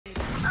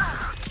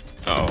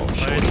Oh,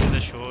 Close to the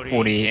shorty.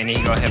 40, and he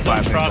got hit by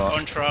a truck, bot.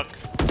 on truck.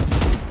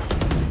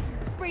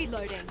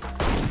 Reloading.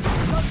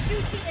 Your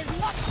duty is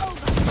not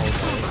over.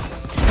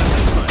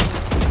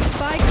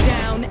 Spike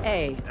down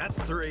A. That's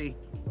 3.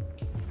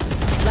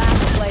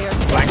 Last player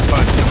Black standing.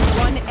 sponge.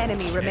 One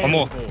enemy remains. One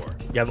more. 4.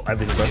 Yeah, I've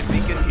been the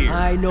Beacon here.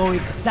 I know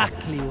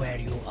exactly where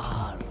you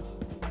are.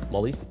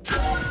 Molly.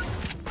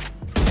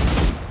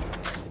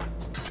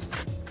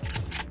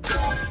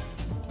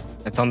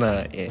 It's on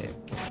the... Yeah.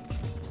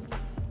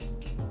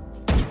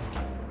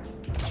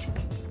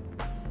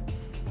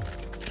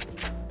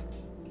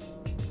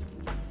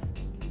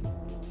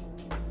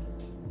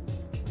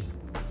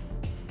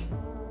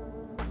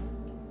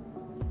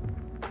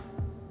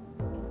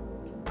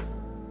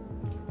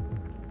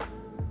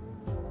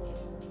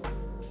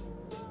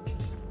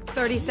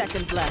 Thirty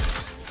seconds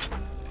left.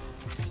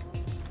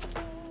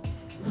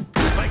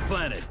 Spike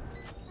planted.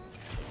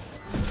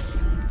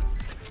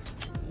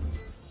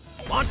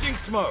 Launching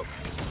smoke.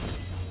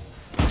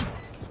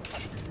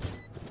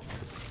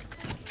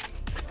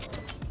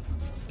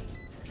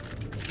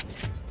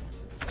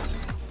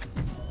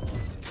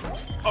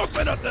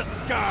 Open up the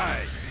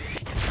sky.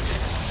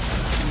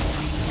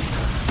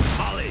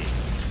 Molly.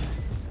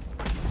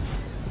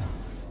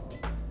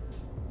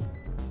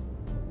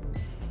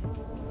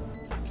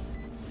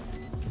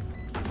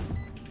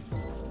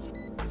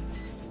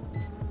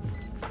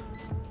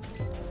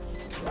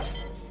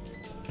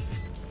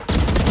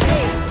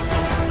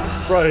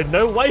 Bro,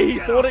 no way he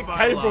thought it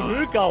came from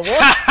hookah.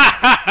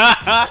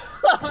 What?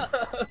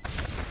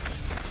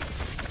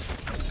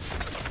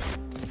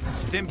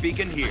 Stim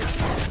beacon here.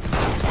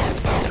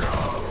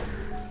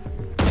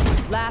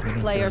 Last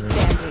player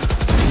standing.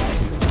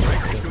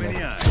 Right in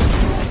the eye.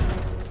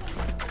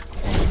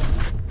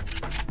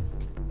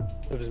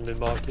 It was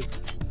mid-market.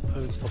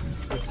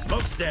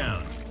 Smoke's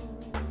down.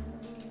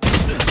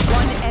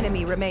 One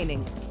enemy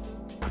remaining.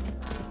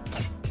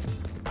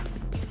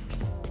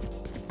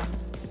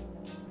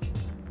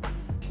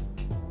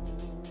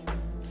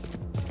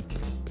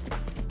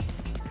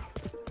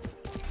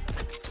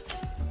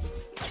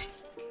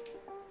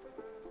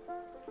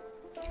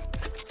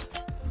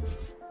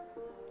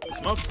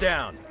 Smoke's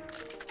down.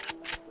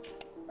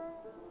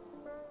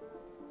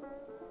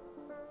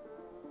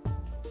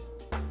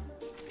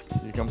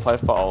 You can play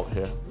for ult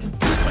here.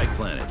 Spike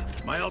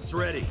planted. My ult's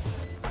ready.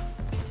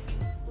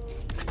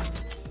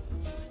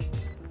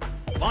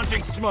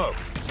 Launching smoke.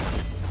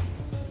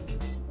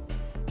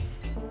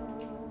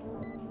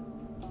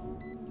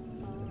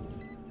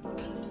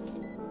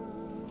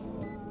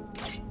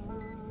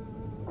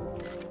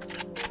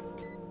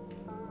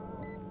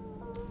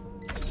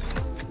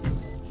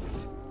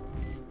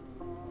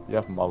 You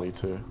have Molly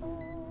too.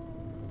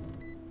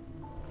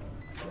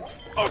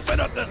 Open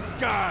up the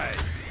sky.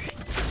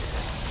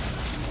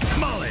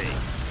 Molly.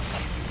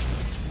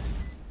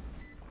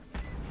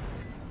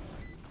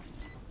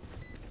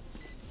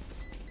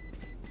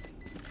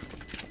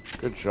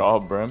 Good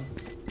job, Brim.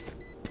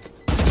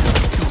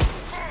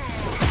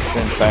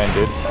 Insane,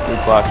 dude. Good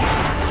clutch.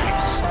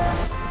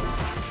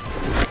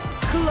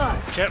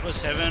 Clutch. Jet was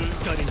heaven.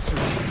 Spike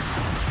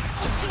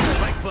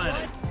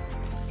planted.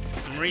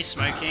 I'm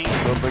re-smoking.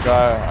 Killed the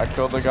guy. I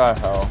killed the guy,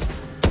 hell.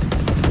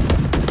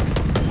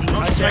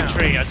 I smoke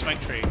tree, I smoke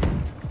tree.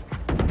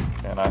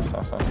 Yeah, nice,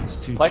 nice,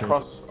 nice. Play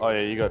cross. Oh yeah,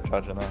 you got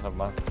charge in there, never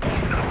mind.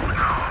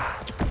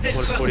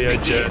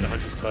 148 jet and 100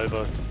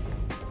 Sova.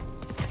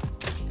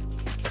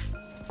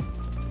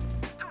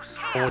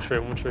 One more tree,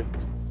 one more tree.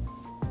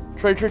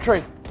 Tree, tree,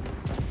 tree.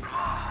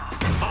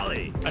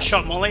 Molly. I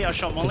shot Molly, I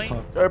shot Molly.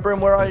 Go,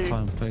 Brim, where are you?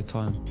 Play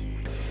time.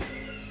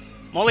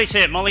 Molly's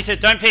hit, Molly's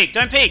hit. Don't peek,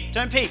 don't peek,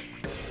 don't peek.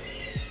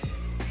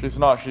 She's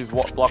not, she's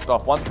blocked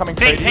off. One's coming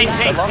Ping, tree. ping,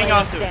 ping, Last ping player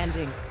afterwards.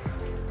 standing.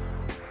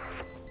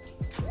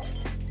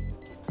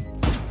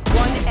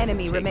 One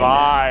enemy remaining.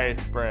 Nice,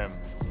 Brim.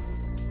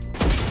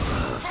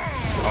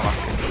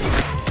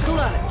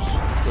 Clutch.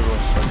 Good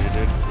one from you,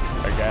 dude.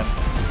 Again.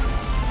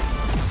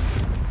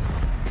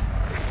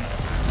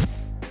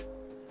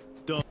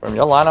 Brim,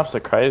 your lineups are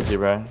crazy,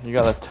 bro. You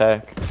got the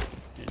tech.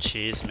 Yeah,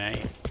 cheers,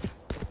 mate.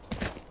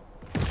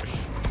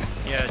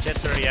 Yeah,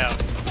 Jet's already out.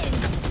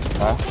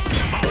 Huh?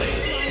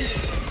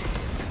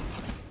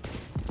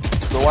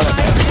 The one in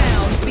Spike there.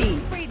 down B.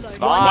 Reloading.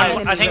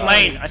 Nice. I think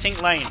lane, I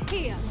think lane.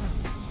 Here.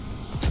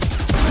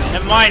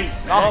 Never mind.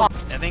 I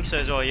think so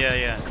as well, yeah,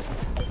 yeah.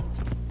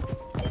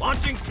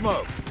 Launching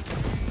smoke.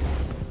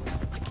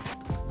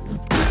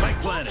 Spike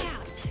planted.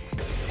 Out.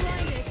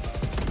 Blinded.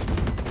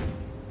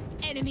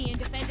 Enemy and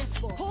defender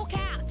spawn. Hawk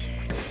out.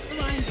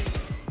 Blinded.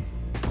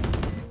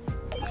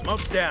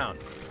 Smoke's down.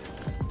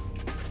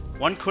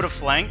 One could have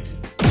flanked.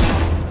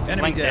 Enemy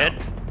Flank down.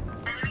 dead.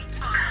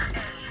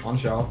 On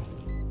shell.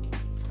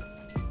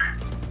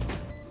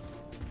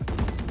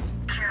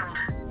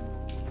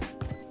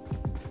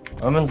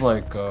 Omen's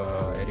like 80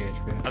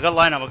 HP. I got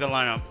line up, I got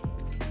line up.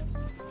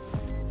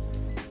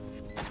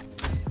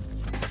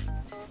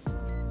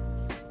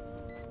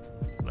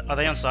 Are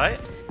they on site?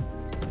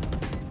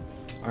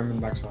 I'm in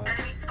backside.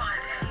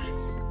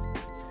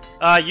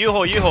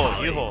 U-haul,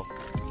 U-haul, U-haul.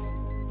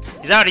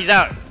 He's out, he's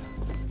out.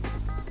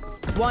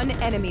 One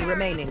enemy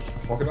remaining.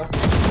 Walk it back.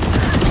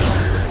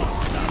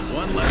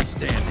 One left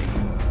standing.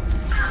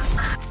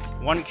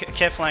 One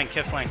care flank,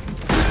 care flank.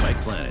 Spike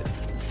planted.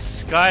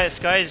 Sky's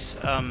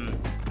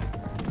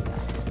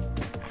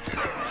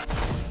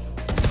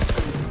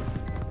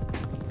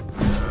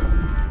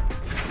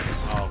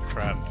oh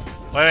crap.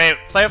 Wait,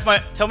 play off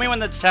my. Tell me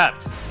when it's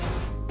tapped.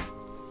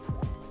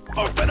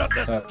 Open up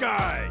the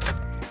sky.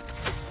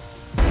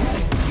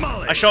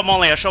 Molly. I shot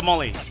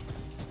Molly.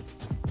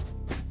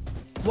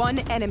 One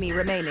enemy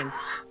remaining.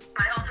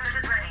 My ultimate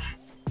is ready.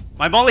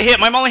 My Molly hit,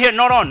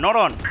 not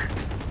on.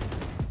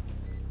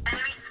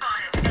 Enemy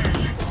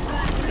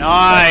spotted.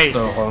 Nice.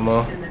 So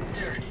homo.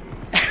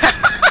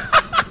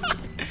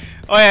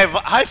 Oh yeah,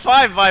 high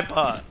five,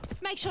 Viper.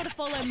 Make sure to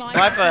follow my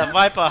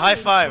Viper, high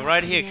five,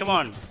 right here, come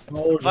on.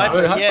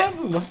 Viper, yeah.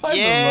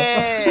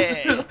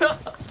 Yeah.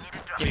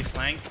 Give me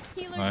flank.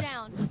 Healer Nice.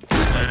 down.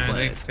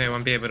 They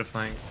won't be able to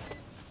flank.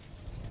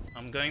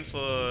 I'm going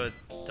for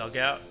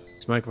dugout.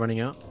 Smoke running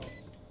out.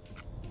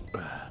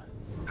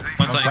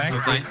 One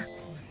flank.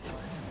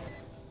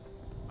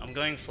 I'm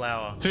going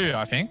flower. 2,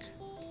 I think.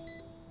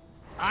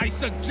 I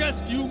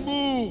suggest you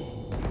move.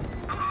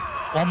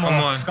 One more.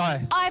 more.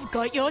 Sky. I've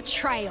got your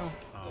trail.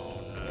 Oh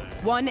no.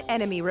 One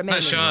enemy remaining.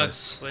 Nice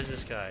shots. Where's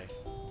this guy?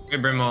 Hey,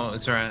 Brim,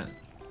 it's alright.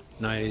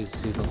 No,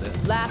 he's not there.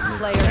 Last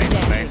player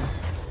standing.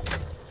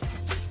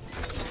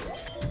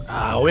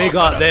 Ah, we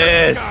got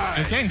this.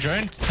 You're getting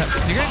droned.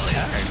 You're getting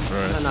tagged,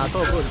 bro. No, it's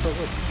all good. It's all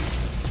good.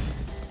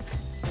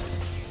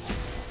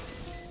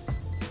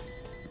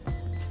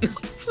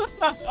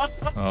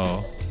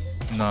 Oh,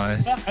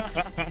 nice.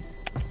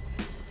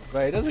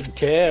 Bro, he doesn't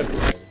care, bro.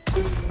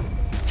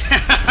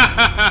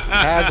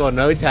 Tag or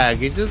no tag,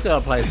 he's just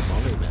gotta play the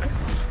Molly, man.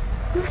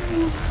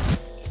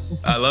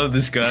 I love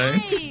this guy.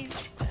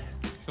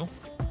 Cool.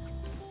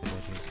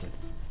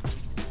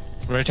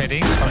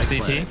 Rotating from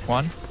CT.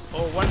 1.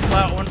 Oh,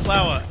 one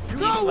flower. He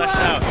flashed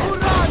out.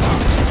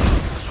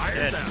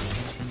 Dead.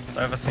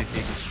 Over CT.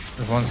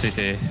 There's 1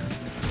 CT.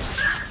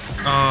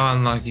 Oh,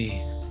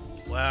 unlucky.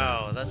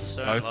 Wow, that's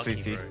so Both lucky,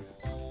 CT. bro.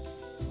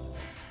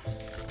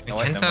 I Oh,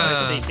 wait, can't, never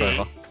mind.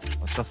 CT.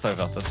 It's just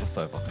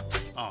over.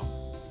 Oh.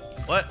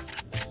 What?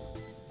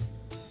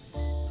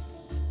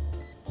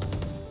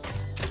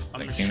 I'm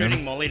Taking shooting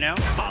him. Molly now.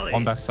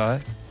 One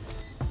backside.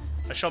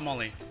 I shot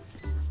Molly.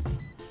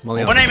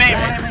 Molly One aim,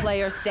 Last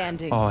player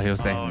standing. Oh, he was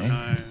Oh baiting me.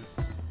 no.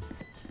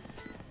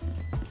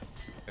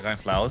 They're going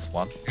flowers.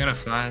 1. I'm gonna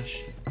flash.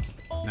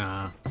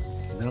 Nah.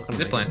 They're not gonna Is it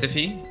make plant if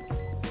he?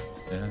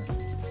 Yeah.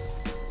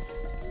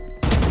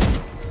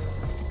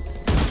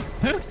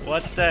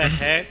 What the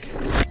heck?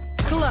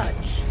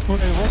 Clutch.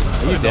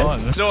 You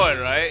dead? Saw it,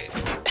 right?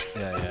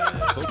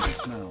 Yeah.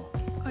 Focus now.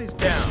 Eyes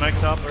They're down.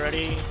 smoked up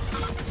already.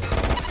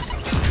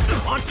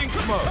 Launching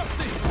smoke.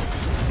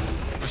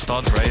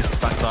 Start raise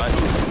backside.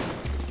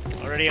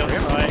 Already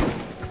outside.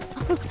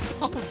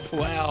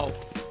 Wow.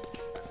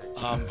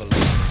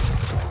 Unbelievable.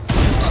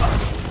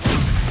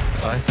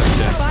 Nice.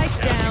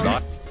 Spike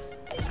down.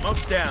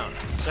 Smoke's down.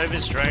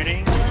 Sova's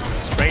draining.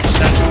 Rage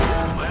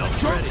satchel. My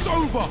ult's ready.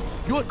 Over.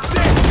 You're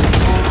dead.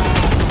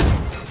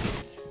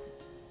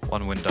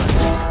 1 window.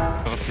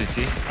 Cover CT.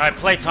 Alright,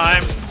 play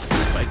time.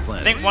 Spike I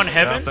planted. think one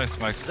heaven. No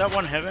smokes. Is that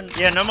one heaven?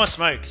 Yeah, no more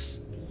smokes.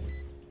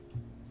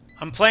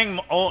 I'm playing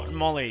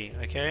Molly,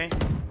 okay?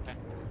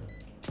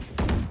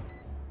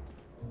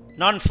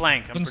 None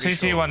flank, I'm 1 pretty CT,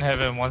 sure. 1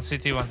 heaven. 1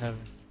 CT, 1 heaven.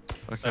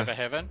 Over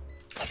heaven.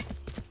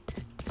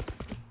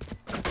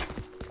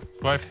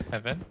 Both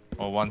heaven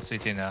or 1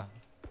 CT now.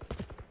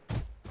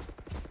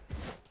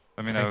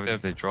 Let me know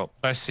if they drop.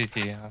 Both CT.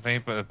 I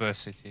think both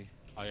CT.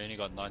 I only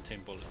got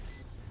 19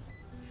 bullets.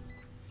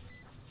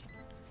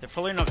 They're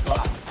probably not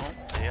got. Oh,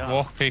 they are.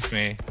 Walk pick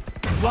me.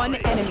 One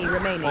enemy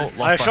remaining. Oh,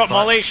 I shot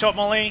Molly, shot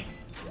Molly.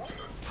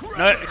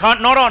 No,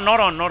 can't. Not on. I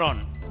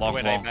Long,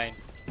 went A long. main.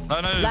 No,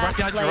 Last right behind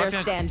you, player right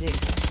behind you.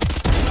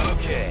 standing.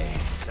 Okay.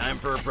 Time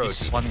for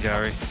approach. 1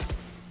 Gary.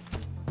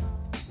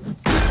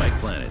 Spike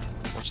planted.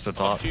 Watch the Got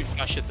dart. 2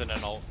 flashes and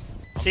an ult.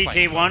 I'm CT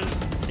playing one,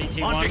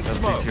 CT one. Launching That's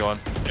smoke. CT1. Yeah,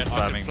 I can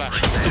Spamming.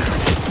 flash.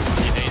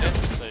 You need it.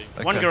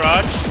 So One Okay.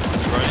 garage.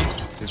 He's running.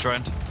 He's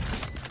running.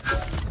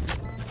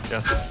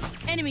 Yes.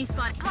 Enemy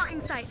spot.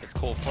 Blocking sight. let's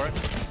call for it.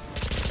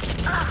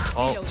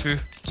 Oh, 2.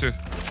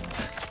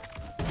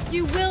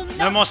 You will not.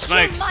 No more kill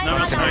smokes. my No more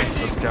ally. smokes.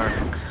 Let's go.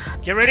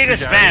 Get ready to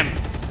spam.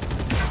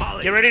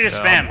 Get ready to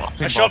spam. I'll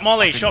I shot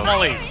Molly. Shot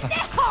Molly.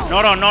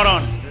 Not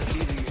on.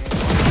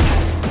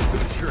 Who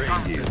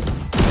trained you?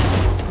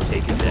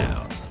 Take it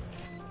down.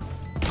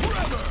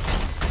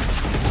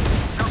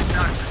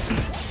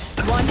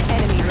 One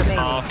enemy remaining.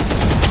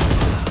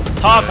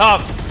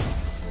 Half.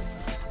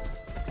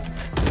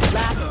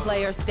 Last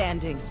player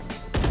standing.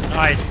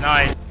 Nice.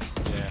 Yeah.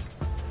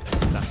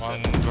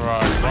 One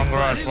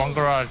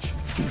garage.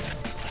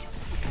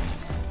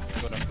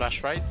 Got a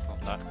flash rate? Oh,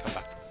 no, come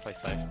back. Play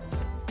safe.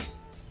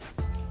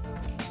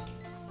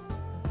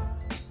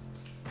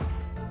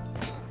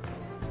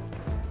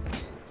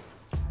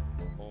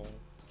 Oh.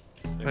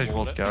 They There's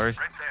walled Vault it. Gary.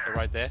 They're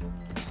right there.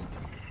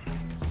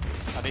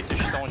 I I need to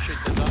don't shoot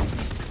the dog.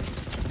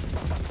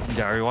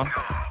 Gary one.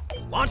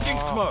 Launching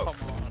smoke.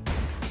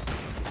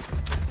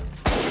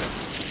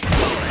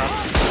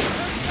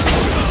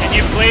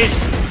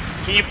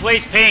 Can you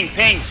please ping?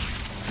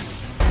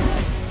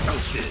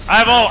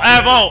 I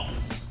have ult.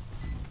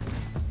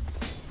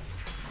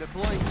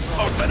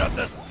 Open up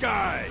the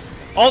sky.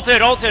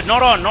 Ulted,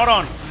 not on.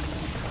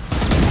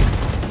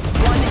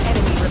 One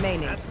enemy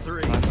remaining. That's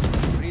 3. Nice.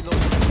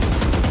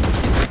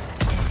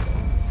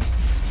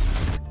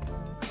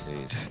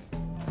 Indeed.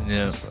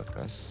 Yeah, that's what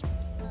guys.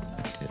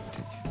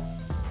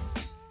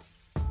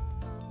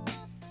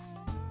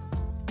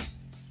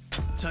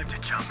 Time to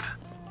jump.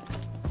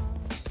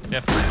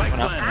 Yep.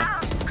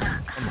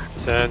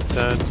 Sand.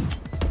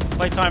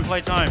 Play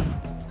time.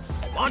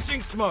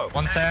 Launching smoke.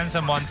 One sands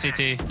and one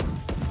CT.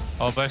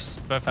 Oh,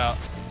 both out.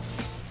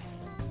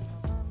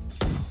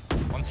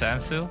 One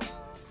sand still.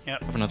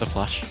 Yep. Have another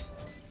flash.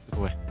 Good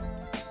boy.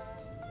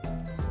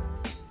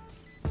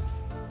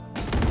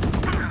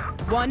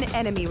 One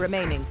enemy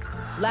remaining.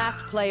 Last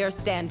player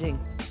standing.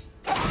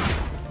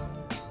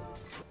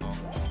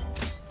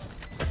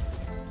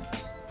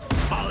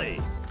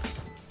 Molly.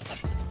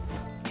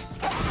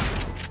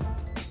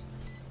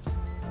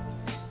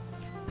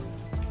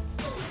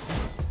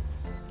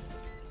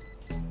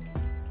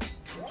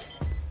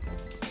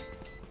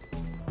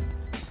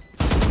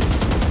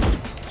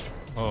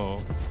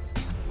 Oh.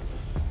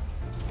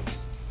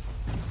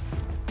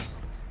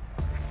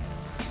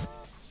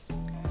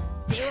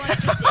 Do you want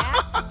to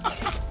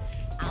dance?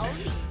 I'll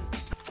leave.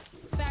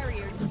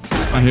 Barrier.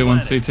 I hit one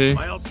CT.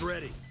 My ult's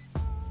ready.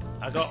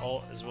 I got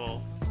ult as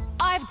well.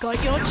 I've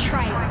got your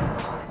trail.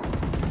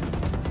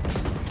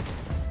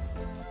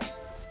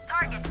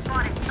 Target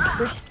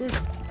spotted.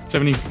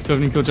 70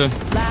 Killjoy.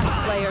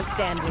 Last player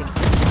standing.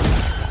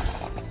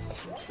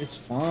 It's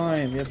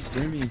fine. We have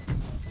Brimmy.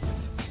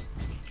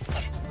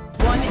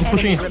 One enemy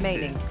pushing.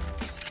 remaining.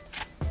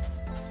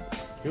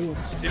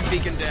 Stim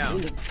beacon down.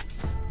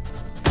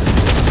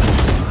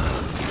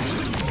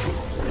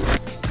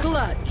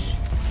 Clutch.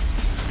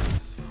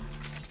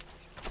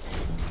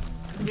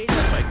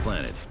 Spike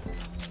planted.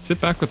 Sit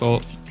back with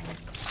ult.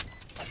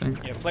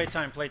 Yeah, play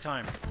time.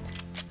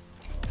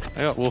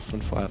 I got wolf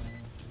and flat.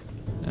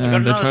 I got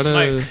And they another try to.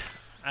 smoke.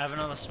 I have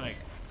another smoke.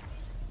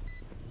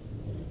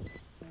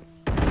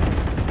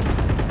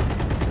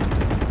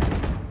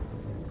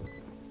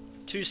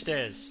 Two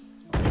stairs.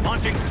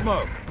 Launching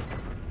smoke.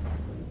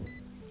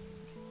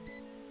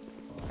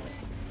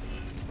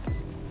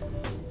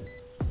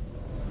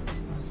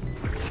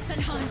 Time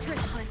to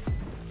hunt.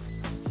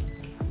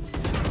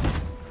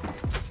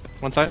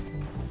 One side.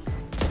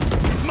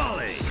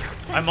 Molly.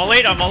 I'm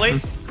mollied.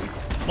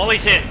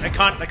 Molly's hit. They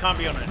can't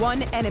be on it.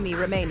 One enemy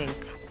remaining.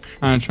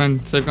 Alright, try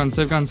and save guns,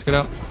 get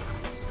out.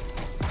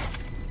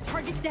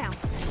 Target down.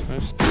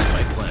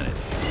 Spike planted.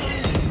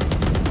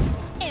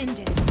 End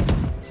it.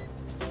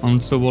 I'm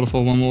still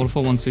waterfall, one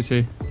CT.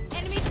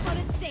 Enemy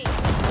spotted C.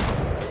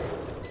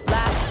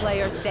 Last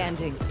player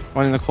standing.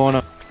 One in the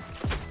corner.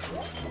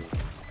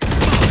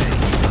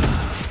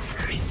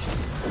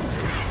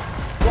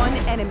 One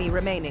enemy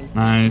remaining.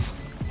 Nice.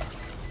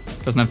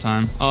 Doesn't have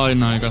time. Oh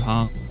no, you got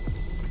half.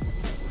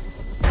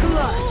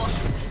 Clutch.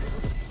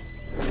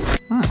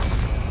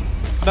 Nice.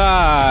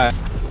 Die.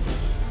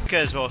 Hook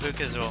as well.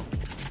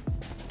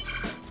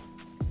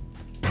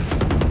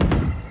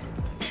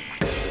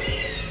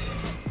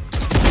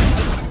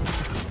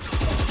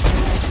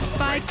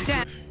 Spike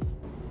down.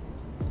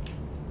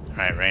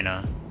 Alright,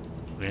 Reyna.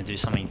 We're gonna do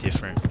something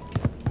different.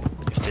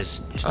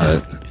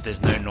 If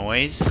there's no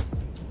noise,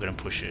 we're gonna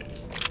push it.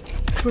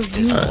 If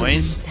there's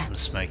noise, I'm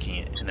smoking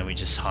it, and then we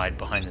just hide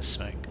behind the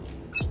smoke.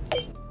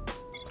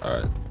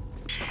 Alright.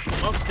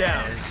 Smoke's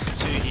down. There's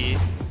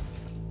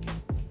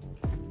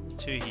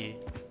two here.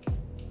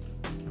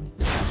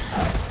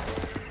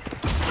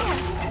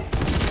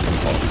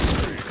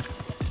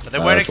 But they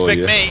won't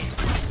expect me.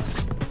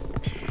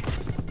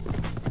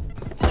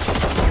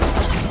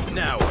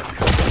 Now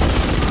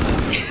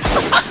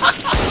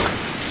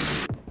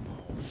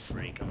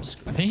Freak, I'm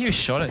screwed. I think he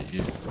shot at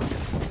you.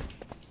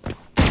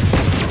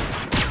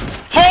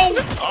 Oh!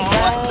 What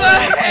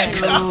the heck?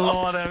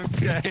 Lord,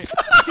 okay.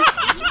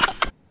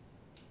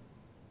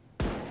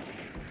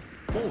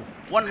 Oh,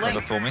 one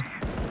link. For me.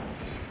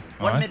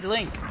 One Alright. mid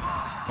link.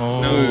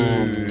 Oh.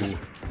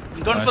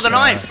 I'm going Nice for the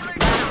try. knife.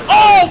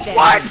 Oh,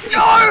 what?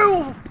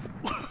 No!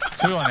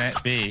 Two on it,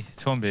 B.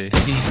 Two on B.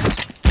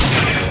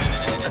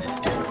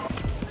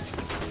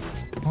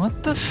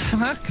 What the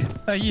fuck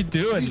are you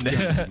doing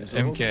there?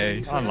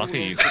 MK.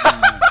 Unlucky.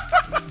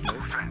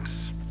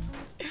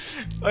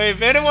 Wait,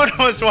 if anyone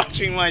was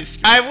watching my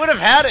I would have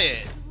had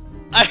it.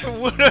 I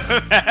would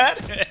have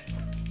had it.